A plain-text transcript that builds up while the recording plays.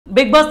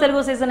Big boss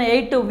Telugu season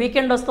 8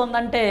 weekend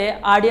వస్తుందంటే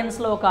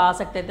ఆడియన్స్లో ఒక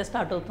ఆసక్తి అయితే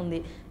స్టార్ట్ అవుతుంది.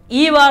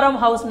 ఈ వారం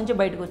హౌస్ నుంచి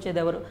బయటకు వచ్చేది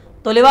ఎవరు?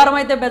 తొలి వారం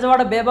అయితే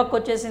బెజవాడ బేబక్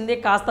వచ్చేసింది.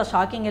 కాస్త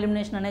షాకింగ్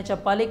ఎలిమినేషన్ అనే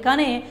చెప్పాలి.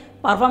 కానీ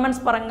పర్ఫార్మెన్స్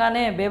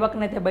పరంగానే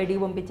బేబక్ని అయితే బయటికి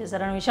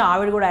పంపించేశారనే విషయం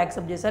ఆవిడ కూడా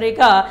యాక్సెప్ట్ చేశారు.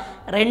 ఇక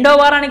రెండో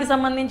వారానికి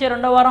సంబంధించి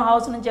రెండో వారం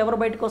హౌస్ నుంచి ఎవరు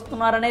బయటకు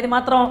వస్తున్నారు అనేది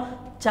మాత్రం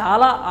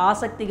చాలా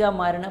ఆసక్తిగా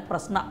మారిన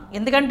ప్రశ్న.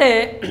 ఎందుకంటే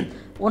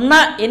ఉన్న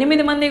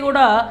 8 మంది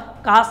కూడా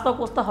కాస్త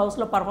కోస్త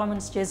హౌస్లో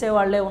పర్ఫార్మెన్స్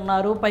చేసేవాళ్లే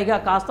ఉన్నారు. పైగా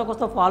కాస్త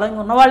కోస్త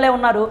ఫాలోయింగ్ ఉన్నవాళ్లే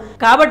ఉన్నారు.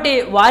 కాబట్టి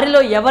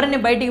వారిలో ఎవరిని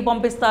బయటికి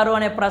పంపిస్తారు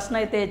అనే ప్రశ్న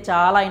అయితే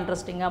చాలా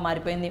ఇంట్రెస్టింగ్గా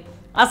మారిపోయింది.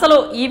 అసలు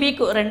ఈ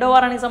వీక్ రెండో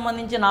వారానికి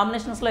సంబంధించి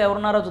నామినేషన్స్లో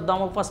ఎవరున్నారో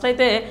చూద్దాము. ఫస్ట్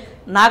అయితే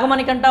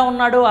నాగమణికంఠ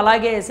ఉన్నాడు,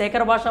 అలాగే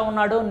శేఖర్ భాష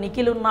ఉన్నాడు,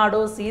 నిఖిల్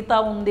ఉన్నాడు, సీత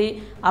ఉంది,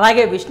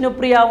 అలాగే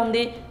విష్ణుప్రియ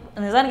ఉంది.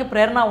 నిజానికి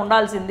ప్రేరణ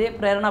ఉండాల్సింది,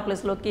 ప్రేరణ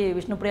ప్లేస్లోకి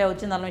విష్ణుప్రియ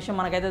వచ్చింది అన్న విషయం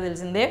మనకైతే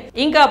తెలిసిందే.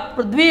 ఇంకా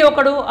పృథ్వీ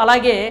ఒకడు,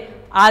 అలాగే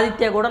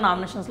ఆదిత్య కూడా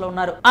నామినేషన్స్లో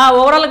ఉన్నారు.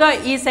 ఓవరాల్గా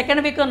ఈ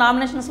సెకండ్ వీక్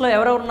నామినేషన్స్లో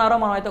ఎవరెవరు ఉన్నారో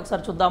మనం అయితే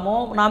ఒకసారి చూద్దాము.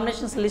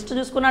 నామినేషన్స్ లిస్ట్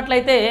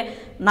చూసుకున్నట్లయితే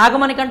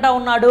నాగమణికంఠ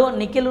ఉన్నాడు,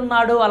 నిఖిల్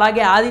ఉన్నాడు,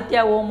 అలాగే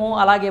ఆదిత్య ఓము,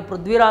 అలాగే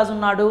పృథ్వీరాజ్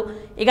ఉన్నాడు.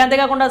 ఇక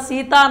అంతేకాకుండా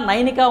సీత,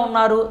 నైనిక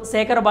ఉన్నారు,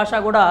 శేఖర్ భాష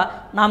కూడా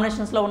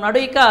నామినేషన్స్లో ఉన్నాడు.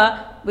 ఇక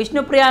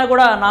విష్ణుప్రియ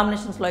కూడా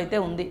నామినేషన్స్లో అయితే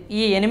ఉంది.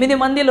 ఈ 8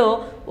 మందిలో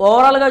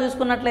ఓవరాల్గా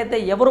చూసుకున్నట్లయితే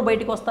ఎవరు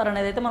బయటకు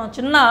వస్తారనేది అయితే మనం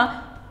చిన్న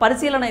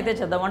పరిశీలన అయితే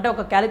చేద్దాం, అంటే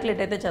ఒక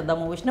క్యాలిక్యులేట్ అయితే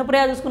చేద్దాము. విష్ణుప్రియ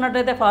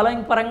చూసుకున్నట్లయితే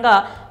ఫాలోయింగ్ పరంగా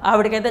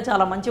ఆవిడకైతే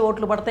చాలా మంచి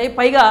ఓట్లు పడతాయి.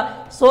 పైగా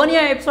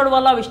సోనియా ఎపిసోడ్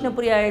వల్ల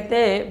విష్ణుప్రియ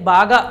అయితే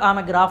బాగా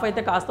ఆమె గ్రాఫ్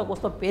అయితే కాస్త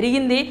కోస్త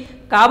పెరిగింది.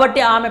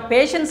 కాబట్టి ఆమె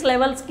పేషెన్స్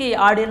లెవెల్స్కి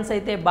ఆడియన్స్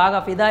అయితే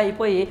బాగా ఫిదా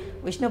అయిపోయి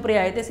విష్ణుప్రియ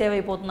అయితే సేవ్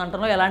అయిపోతుంది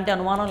అంటలో ఎలాంటి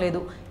అనుమానం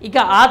లేదు. ఇక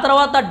ఆ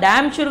తర్వాత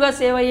డ్యామ్ షూర్గా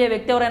సేవ్ అయ్యే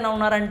వ్యక్తి ఎవరైనా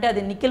ఉన్నారంటే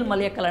అది నిఖిల్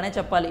మలియక్కల్ అనే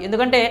చెప్పాలి.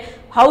 ఎందుకంటే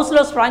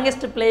హౌస్లో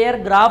స్ట్రాంగెస్ట్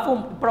ప్లేయర్, గ్రాఫ్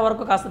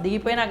ఇప్పటివరకు కాస్త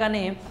దిగిపోయినా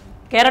కానీ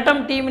కెరటం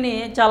టీంని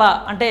చాలా,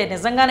 అంటే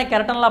నిజంగానే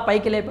కెరటంలా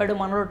పైకి లేపాడు.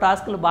 మనోడు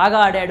టాస్క్లు బాగా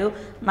ఆడాడు.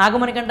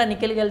 నాగమణికంఠ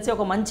నిఖిల్ కలిసి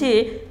ఒక మంచి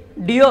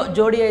డియో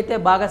జోడీ అయితే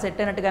బాగా సెట్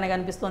అయినట్టుగానే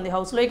కనిపిస్తుంది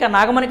హౌస్లో. ఇక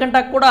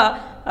నాగమణికంఠకు కూడా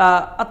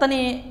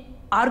అతని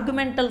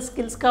ఆర్గ్యుమెంటల్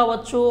స్కిల్స్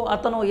కావచ్చు,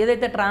 అతను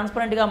ఏదైతే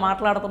ట్రాన్స్పరెంట్గా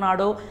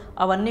మాట్లాడుతున్నాడో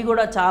అవన్నీ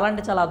కూడా చాలా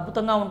అంటే చాలా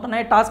అద్భుతంగా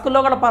ఉంటున్నాయి.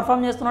 టాస్కుల్లో కూడా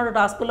పర్ఫామ్ చేస్తున్నాడు.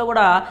 టాస్కుల్లో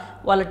కూడా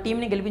వాళ్ళ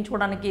టీంని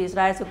గెలిపించుకోవడానికి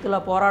శ్రాయశక్తిలో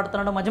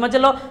పోరాడుతున్నాడు. మధ్య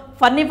మధ్యలో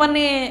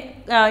ఫన్నీ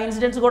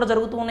ఇన్సిడెంట్స్ కూడా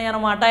జరుగుతూ ఉన్నాయి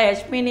అన్నమాట.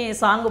 యష్మిని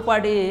సాంగ్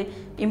పాడి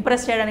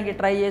ఇంప్రెస్ చేయడానికి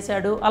ట్రై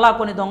చేశాడు. అలా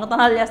కొన్ని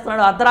దొంగతనాలు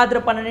చేస్తున్నాడు. అర్ధరాత్రి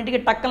 12ంటికి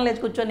టక్కన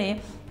లేచి కూర్చొని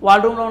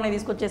వాళ్ళ రూమ్లోనే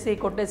తీసుకొచ్చేసి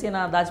కొట్టేసి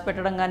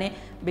దాచిపెట్టడం కానీ,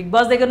 బిగ్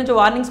బాస్ దగ్గర నుంచి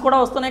వార్నింగ్స్ కూడా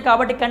వస్తున్నాయి.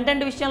 కాబట్టి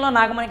కంటెంట్ విషయంలో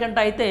నాగమణికంఠ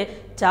అయితే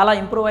చాలా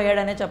ఇంప్రూవ్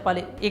అయ్యాడనే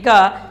చెప్పాలి. ఇక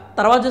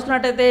తర్వాత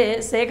చూసినట్టయితే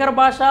శేఖర్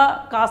భాష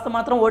కాస్త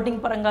మాత్రం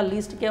ఓటింగ్ పరంగా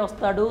లీస్ట్కే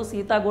వస్తాడు.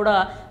 సీత కూడా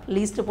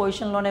లీస్ట్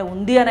పొజిషన్లోనే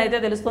ఉంది అని అయితే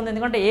తెలుస్తుంది.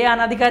 ఎందుకంటే ఏ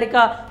అనధికారిక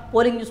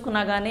పోలింగ్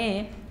చూసుకున్నా కానీ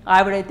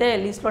ఆవిడైతే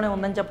లీస్ట్లోనే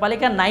ఉందని చెప్పాలి.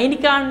 ఇక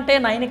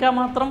నైనిక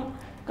మాత్రం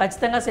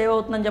ఖచ్చితంగా సేవ్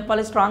అవుతుందని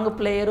చెప్పాలి. స్ట్రాంగ్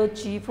ప్లేయరు,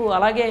 చీఫ్,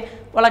 అలాగే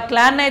వాళ్ళ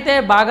క్లాన్ అయితే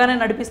బాగానే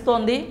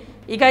నడిపిస్తోంది.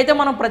 ఇక అయితే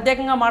మనం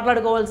ప్రత్యేకంగా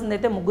మాట్లాడుకోవాల్సింది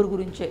అయితే ముగ్గురు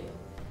గురించే.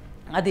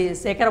 అది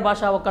శేఖర్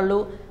భాష ఒకళ్ళు,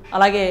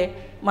 అలాగే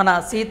మన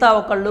సీత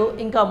ఒకళ్ళు,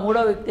 ఇంకా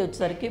మూడో వ్యక్తి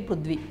వచ్చేసరికి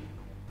పృథ్వీ.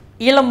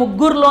 వీళ్ళ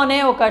ముగ్గురులోనే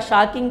ఒక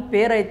షాకింగ్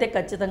పేరు అయితే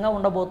ఖచ్చితంగా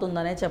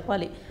ఉండబోతుందనే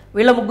చెప్పాలి.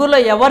 వీళ్ళ ముగ్గురులో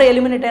ఎవరు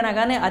ఎలిమినేట్ అయినా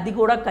కానీ అది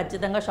కూడా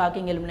ఖచ్చితంగా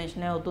షాకింగ్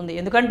ఎలిమినేషనే అవుతుంది.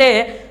 ఎందుకంటే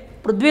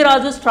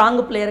పృథ్వీరాజు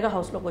స్ట్రాంగ్ ప్లేయర్గా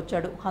హౌస్లోకి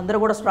వచ్చాడు. అందరూ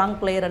కూడా స్ట్రాంగ్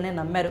ప్లేయర్ అనే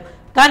నమ్మారు.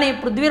 కానీ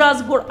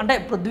పృథ్వీరాజు కూడా, అంటే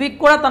పృథ్వీకి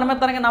కూడా తన మీద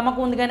తనకి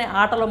నమ్మకం ఉంది, కానీ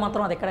ఆటలో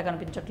మాత్రం అది ఎక్కడ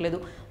కనిపించట్లేదు.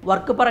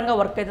 వర్క్ పరంగా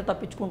వర్క్ అయితే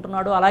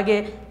తప్పించుకుంటున్నాడు. అలాగే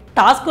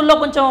టాస్కుల్లో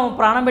కొంచెం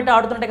ప్రాణం పెట్టి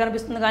ఆడుతుంటే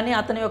కనిపిస్తుంది, కానీ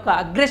అతని యొక్క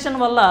అగ్రెషన్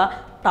వల్ల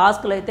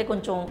టాస్కులు అయితే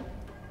కొంచెం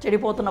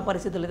చెడిపోతున్న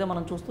పరిస్థితులు అయితే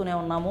మనం చూస్తూనే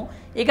ఉన్నాము.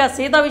 ఇక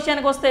సీత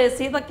విషయానికి వస్తే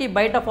సీతకి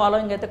బయట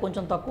ఫాలోయింగ్ అయితే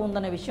కొంచెం తక్కువ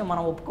ఉందనే విషయం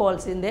మనం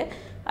ఒప్పుకోవాల్సిందే.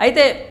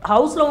 అయితే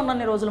హౌస్లో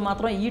ఉన్నన్ని రోజులు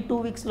మాత్రం ఈ 2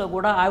 వీక్స్లో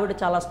కూడా ఆవిడ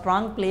చాలా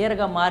స్ట్రాంగ్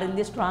ప్లేయర్గా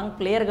మారింది, స్ట్రాంగ్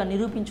ప్లేయర్గా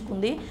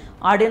నిరూపించుకుంది.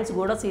 ఆడియన్స్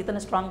కూడా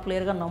సీతని స్ట్రాంగ్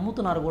ప్లేయర్గా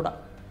నమ్ముతున్నారు కూడా.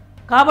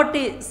 కాబట్టి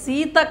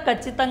సీత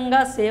ఖచ్చితంగా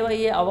సేవ్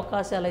అయ్యే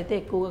అవకాశాలు అయితే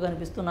ఎక్కువగా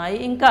కనిపిస్తున్నాయి.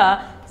 ఇంకా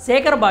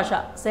శేఖర్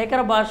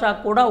భాష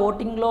కూడా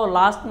ఓటింగ్లో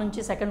లాస్ట్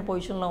నుంచి సెకండ్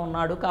పొజిషన్లో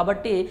ఉన్నాడు.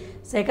 కాబట్టి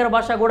శేఖర్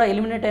భాష కూడా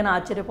ఎలిమినేట్ అయినా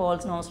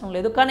ఆశ్చర్యపోవాల్సిన అవసరం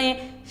లేదు. కానీ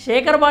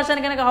శేఖర్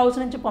భాషని కనుక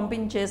హౌస్ నుంచి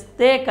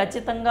పంపించేస్తే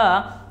ఖచ్చితంగా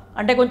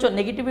అంటే కొంచెం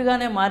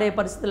నెగిటివ్గానే మారే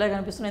పరిస్థితులే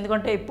కనిపిస్తున్నాయి.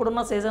 ఎందుకంటే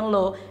ఇప్పుడున్న సీజన్లో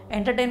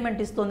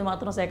ఎంటర్టైన్మెంట్ ఇస్తుంది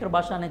మాత్రం శేఖర్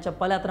భాష అనే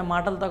చెప్పాలి. అతని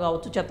మాటలతో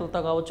కావచ్చు, చేతులతో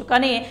కావచ్చు.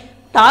 కానీ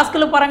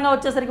టాస్కుల పరంగా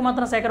వచ్చేసరికి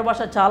మాత్రం శేఖర్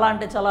భాష చాలా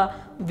అంటే చాలా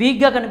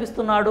వీక్గా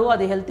కనిపిస్తున్నాడు.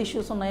 అది హెల్త్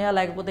ఇష్యూస్ ఉన్నాయా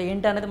లేకపోతే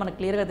ఏంటి అనేది మనకు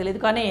క్లియర్గా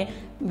తెలియదు, కానీ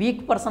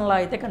వీక్ పర్సన్లా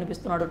అయితే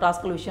కనిపిస్తున్నాడు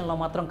టాస్కుల విషయంలో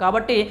మాత్రం.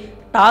 కాబట్టి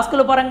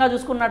టాస్కుల పరంగా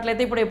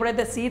చూసుకున్నట్లయితే ఇప్పుడు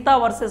ఎప్పుడైతే సీత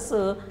వర్సెస్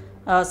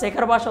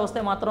శేఖర్ భాష వస్తే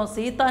మాత్రం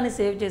సీతాని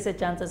సేవ్ చేసే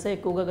ఛాన్సెస్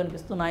ఎక్కువగా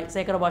కనిపిస్తున్నాయి.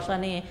 శేఖర్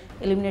భాషని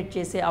ఎలిమినేట్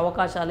చేసే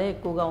అవకాశాలే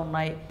ఎక్కువగా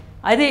ఉన్నాయి.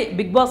 అది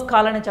బిగ్ బాస్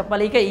కాలని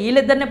చెప్పాలి. ఇక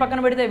వీళ్ళిద్దరిని పక్కన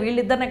పెడితే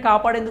వీళ్ళిద్దరిని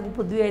కాపాడేందుకు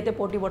పృథ్వీ అయితే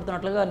పోటీ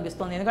పడుతున్నట్లుగా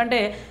అనిపిస్తుంది. ఎందుకంటే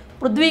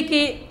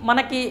పృథ్వీకి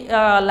మనకి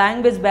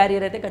లాంగ్వేజ్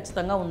బ్యారియర్ అయితే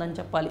ఖచ్చితంగా ఉందని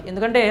చెప్పాలి.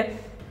 ఎందుకంటే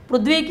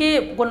పృథ్వీకి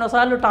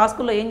కొన్నిసార్లు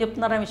టాస్కుల్లో ఏం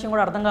చెప్తున్నారనే విషయం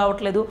కూడా అర్థం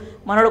కావట్లేదు.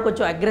 మనోడు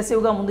కొంచెం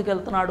అగ్రెసివ్గా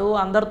ముందుకెళ్తున్నాడు,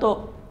 అందరితో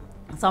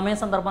సమయ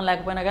సందర్భం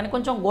లేకపోయినా కానీ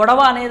కొంచెం గొడవ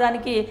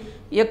అనేదానికి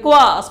ఎక్కువ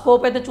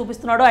స్కోప్ అయితే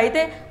చూపిస్తున్నాడు.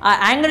 అయితే ఆ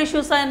యాంగర్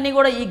ఇష్యూస్ అన్నీ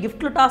కూడా ఈ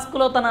గిఫ్ట్లు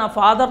టాస్క్లో తన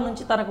ఫాదర్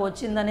నుంచి తనకు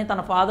వచ్చిందని,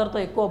 తన ఫాదర్తో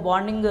ఎక్కువ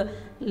బాండింగ్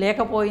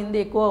లేకపోయింది,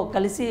 ఎక్కువ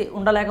కలిసి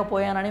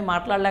ఉండలేకపోయానని,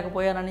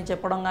 మాట్లాడలేకపోయానని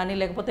చెప్పడం కానీ,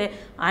 లేకపోతే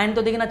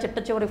ఆయనతో దిగిన చిట్ట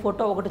చివరి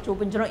ఫోటో ఒకటి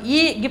చూపించడం,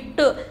 ఈ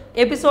గిఫ్ట్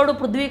ఎపిసోడ్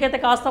పృథ్వీకి అయితే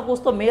కాస్త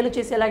కూస్తో మేలు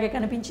చేసేలాగే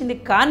కనిపించింది.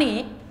 కానీ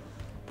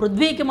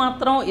పృథ్వీకి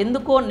మాత్రం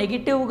ఎందుకో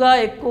నెగిటివ్గా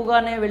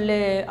ఎక్కువగానే వెళ్ళే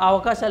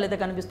అవకాశాలు అయితే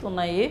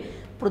కనిపిస్తున్నాయి.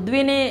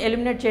 పృథ్వీని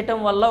ఎలిమినేట్ చేయడం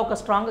వల్ల ఒక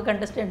స్ట్రాంగ్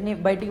కంటెస్టెంట్ని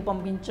బయటికి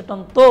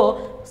పంపించడంతో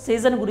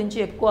సీజన్ గురించి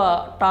ఎక్కువ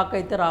టాక్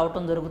అయితే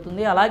రావటం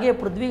జరుగుతుంది. అలాగే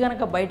పృథ్వీ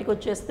కనుక బయటికి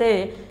వచ్చేస్తే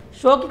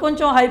షోకి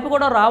కొంచెం హైప్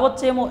కూడా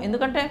రావచ్చేమో.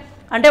 ఎందుకంటే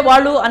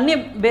వాళ్ళు అన్నీ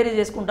బేరీ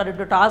చేసుకుంటారు.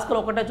 ఇటు టాస్క్లు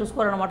ఒకటే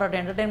చూసుకోరనమాట. అటు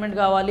ఎంటర్టైన్మెంట్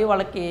కావాలి,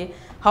 వాళ్ళకి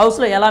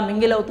హౌస్లో ఎలా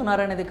మింగిల్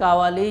అవుతున్నారు అనేది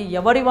కావాలి,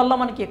 ఎవరి వల్ల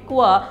మనకి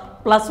ఎక్కువ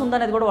ప్లస్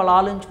ఉందనేది కూడా వాళ్ళు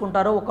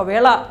ఆలోచించుకుంటారు.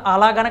 ఒకవేళ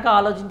అలా గనక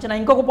ఆలోచించిన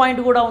ఇంకొక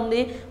పాయింట్ కూడా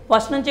ఉంది.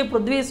 ఫస్ట్ నుంచి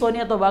పృథ్వీ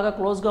సోనియాతో బాగా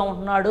క్లోజ్గా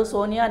ఉంటున్నాడు.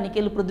 సోనియా,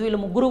 నిఖిల్, పృథ్వీలు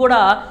ముగ్గురు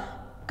కూడా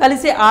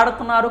కలిసి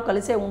ఆడుతున్నారు,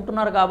 కలిసే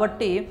ఉంటున్నారు.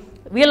 కాబట్టి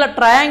వీళ్ళ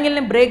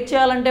ట్రయాంగిల్ని బ్రేక్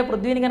చేయాలంటే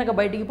పృథ్వీని కనుక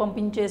బయటికి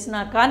పంపించేసినా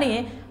కానీ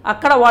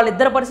అక్కడ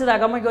వాళ్ళిద్దరి పరిస్థితి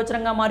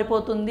అగమ్యగోచరంగా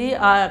మారిపోతుంది.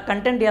 ఆ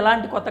కంటెంట్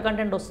ఎలాంటి కొత్త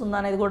కంటెంట్ వస్తుందా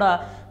అనేది కూడా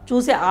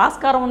చూసే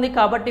ఆస్కారం ఉంది.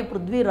 కాబట్టి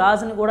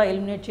పృథ్వీరాజ్ని కూడా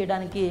ఎలిమినేట్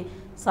చేయడానికి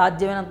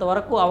సాధ్యమైనంత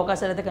వరకు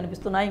అవకాశాలు అయితే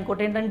కనిపిస్తున్నాయి.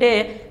 ఇంకోటి ఏంటంటే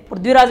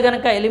పృథ్వీరాజ్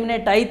కనుక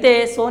ఎలిమినేట్ అయితే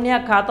సోనియా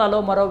ఖాతాలో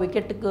మరో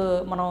వికెట్కు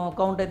మనం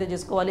కౌంట్ అయితే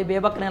చేసుకోవాలి.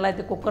 బేబక్ని ఎలా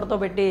అయితే కుక్కర్తో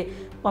పెట్టి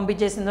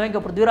పంపించేసిందో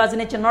ఇంకా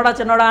పృథ్వీరాజ్ని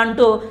చిన్నోడా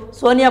అంటూ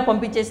సోనియా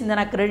పంపించేసింది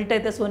అనే క్రెడిట్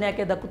అయితే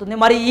సోనియాకే దక్కుతుంది.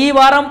 మరి ఈ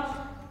వారం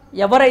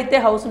ఎవరైతే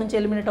హౌస్ నుంచి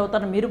ఎలిమినేట్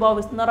అవుతారో మీరు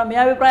భావిస్తున్నారో మీ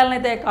అభిప్రాయాలను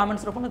అయితే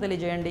కామెంట్స్ రూపంలో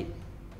తెలియజేయండి.